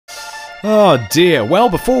Oh dear. Well,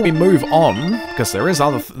 before we move on, because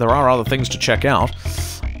there are other things to check out,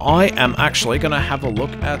 I am actually going to have a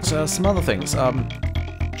look at some other things.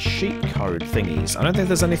 Cheat code thingies. I don't think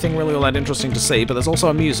there's anything really all that interesting to see, but there's also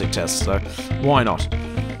a music test, so why not?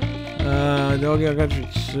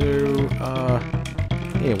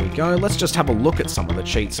 Here we go. Let's just have a look at some of the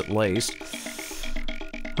cheats at least.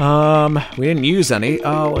 We didn't use any.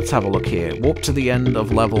 Let's have a look here. Warp to the end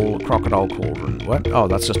of level Crocodile Cauldron. What? Oh,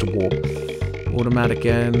 that's just a warp. Automatic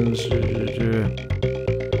end.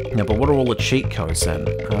 Yeah, but what are all the cheat codes then?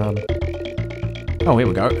 Oh, here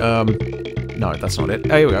we go. No, that's not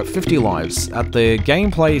it. Oh, here we go. 50 lives. At the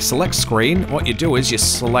gameplay select screen, what you do is you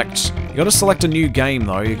select... You gotta select a new game,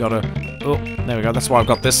 though. You gotta... Oh, there we go. That's why I've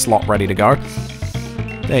got this slot ready to go.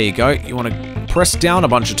 There you go. You want to press down a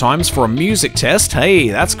bunch of times for a music test. Hey,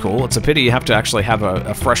 that's cool. It's a pity you have to actually have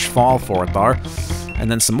a fresh file for it, though.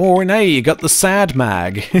 And then some more, and hey, you got the sad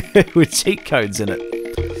mag with cheat codes in it.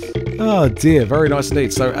 Oh dear, very nice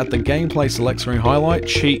indeed. So at the gameplay select screen, highlight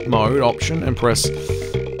cheat mode option and press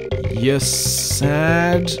yes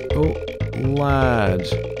sad lad.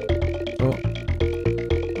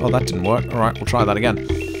 Oh, that didn't work. All right, we'll try that again.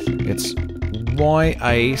 It's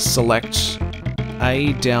YA select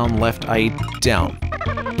A down left A down.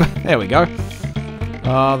 There we go.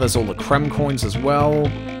 There's all the Creme coins as well.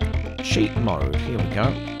 Cheat mode. Here we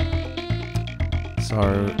go.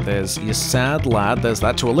 So there's your sad lad. There's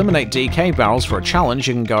that. To eliminate DK barrels for a challenge,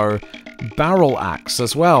 you can go barrel axe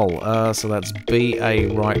as well. So that's B A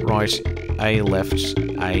right right A left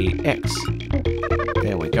A X.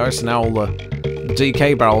 There we go. So now all the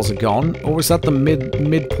DK barrels are gone. Or is that the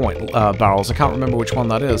midpoint barrels? I can't remember which one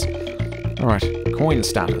that is. All right. Coin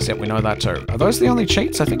status. Yep, we know that too. Are those the only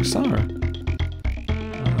cheats? I think so. No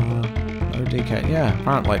DK. Yeah,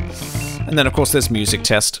 apparently. And then, of course, there's music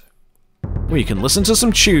test, where you can listen to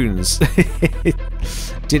some tunes.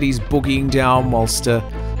 Diddy's boogieing down whilst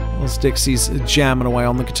Dixie's jamming away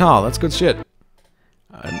on the guitar. That's good shit.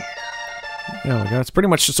 And there we go. It's pretty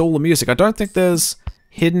much just all the music. I don't think there's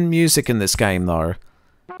hidden music in this game, though.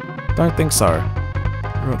 Don't think so.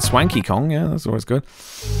 Oh, Swanky Kong. Yeah, that's always good.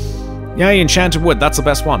 Yay, Enchanted Wood. That's the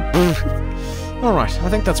best one. Alright, I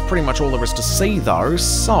think that's pretty much all there is to see, though.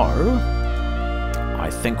 So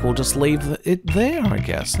I think we'll just leave it there, I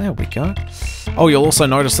guess. There we go. Oh, you'll also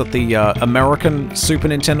notice that the American Super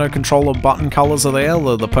Nintendo controller button colors are there,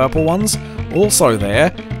 the purple ones. Also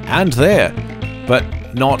there, and there. But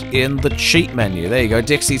not in the cheat menu. There you go.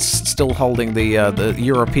 Dixie's still holding the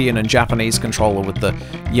European and Japanese controller with the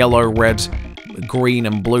yellow, red, green,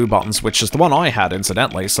 and blue buttons, which is the one I had,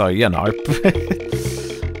 incidentally, so, you know.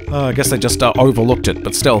 I guess they just overlooked it,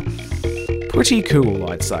 but still. Pretty cool,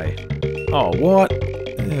 I'd say. Oh, what?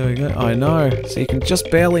 There we go. I know. So you can just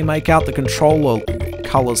barely make out the controller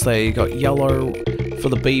colors there. You got yellow for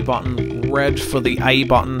the B button, red for the A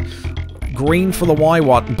button, green for the Y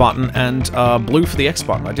button, and blue for the X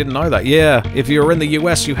button. I didn't know that. Yeah, if you were in the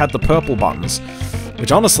US, you had the purple buttons.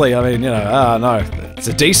 Which, honestly, I mean, you know, no, it's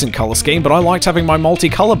a decent color scheme, but I liked having my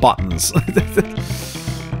multicolor buttons.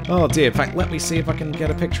 Oh dear, in fact, let me see if I can get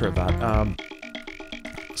a picture of that.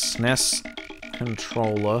 SNES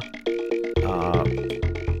controller,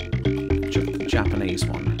 Japanese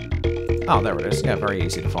one. Oh, there it is. Yeah, very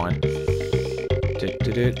easy to find. There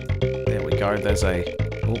we go. There's a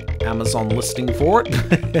Amazon listing for it.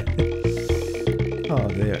 Oh,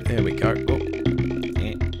 there we go. Oh,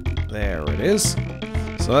 yeah, there it is.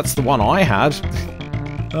 So that's the one I had.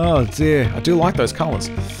 Oh dear, I do like those colours.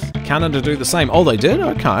 Canada do the same. Oh, they did?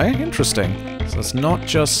 Okay, interesting. So it's not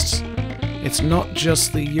just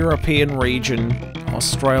the European region,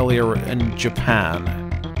 Australia and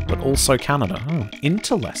Japan, but also Canada. Oh,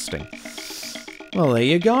 interesting. Well, there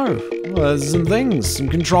you go. Well, there's some things, some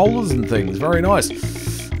controllers and things. Very nice.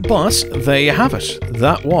 But there you have it.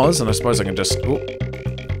 That was, and I suppose I can just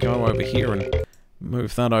go over here and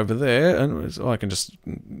move that over there, and I can just,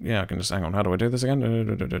 yeah, I can just, hang on, how do I do this again?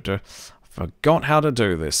 Forgot how to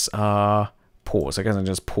do this. Pause, I guess I can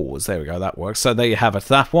just pause, there we go, that works. So there you have it,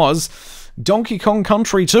 that was Donkey Kong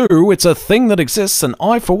Country 2. It's a thing that exists, and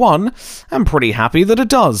I, for one, am pretty happy that it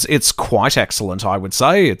does. It's quite excellent, I would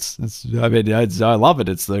say. I love it,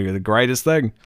 it's the greatest thing.